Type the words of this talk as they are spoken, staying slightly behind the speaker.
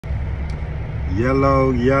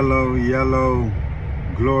Yellow, yellow, yellow,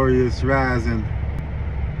 glorious rising,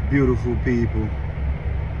 beautiful people.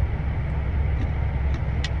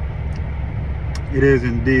 It is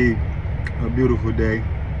indeed a beautiful day.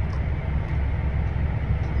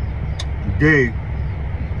 Day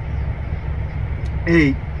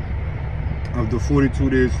 8 of the 42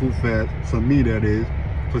 days full fast. For me, that is.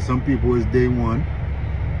 For some people, it's day 1.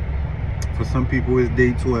 For some people, it's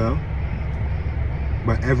day 12.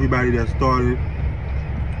 But everybody that started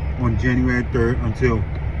on January 3rd until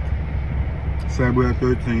February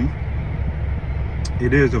 13th,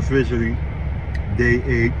 it is officially day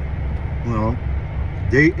 8. You know,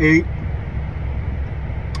 day 8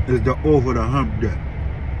 is the over the hump day.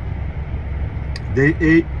 Day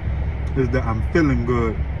 8 is the I'm feeling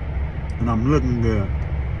good and I'm looking good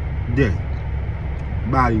day,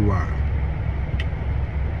 body-wise.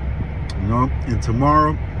 You know, and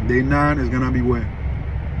tomorrow, day 9 is gonna be where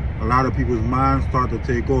a lot of people's minds start to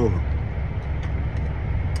take over.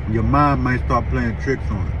 Your mind might start playing tricks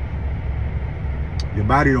on it. Your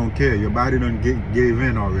body don't care. Your body done gave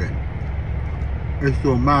in already. It's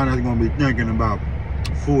your mind that's gonna be thinking about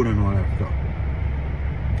food and all that stuff.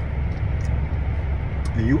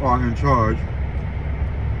 And you are in charge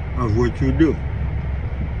of what you do.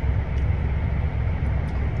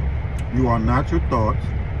 You are not your thoughts,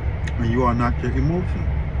 and you are not your emotions.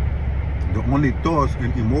 The only thoughts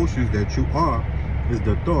and emotions that you are is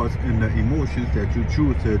the thoughts and the emotions that you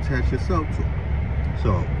choose to attach yourself to.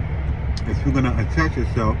 So, if you're gonna attach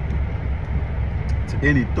yourself to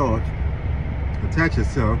any thoughts, attach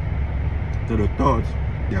yourself to the thoughts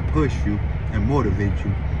that push you and motivate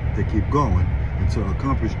you to keep going and to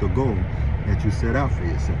accomplish the goal that you set out for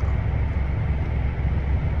yourself.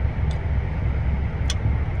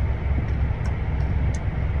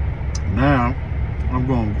 Now, I'm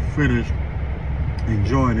going to finish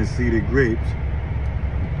enjoying the seeded grapes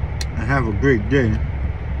and have a great day.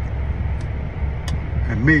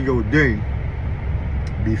 And may your day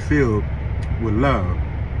be filled with love,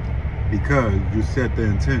 because you set the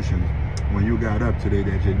intentions when you got up today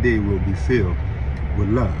that your day will be filled with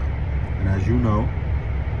love. And as you know,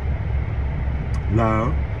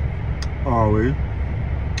 love always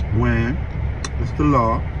wins. It's the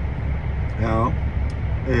law.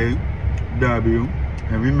 L-A-W.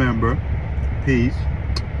 And remember, peace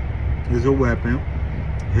is a weapon.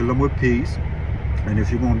 Heal them with peace. And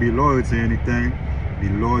if you're going to be loyal to anything, be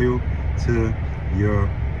loyal to your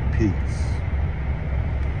peace.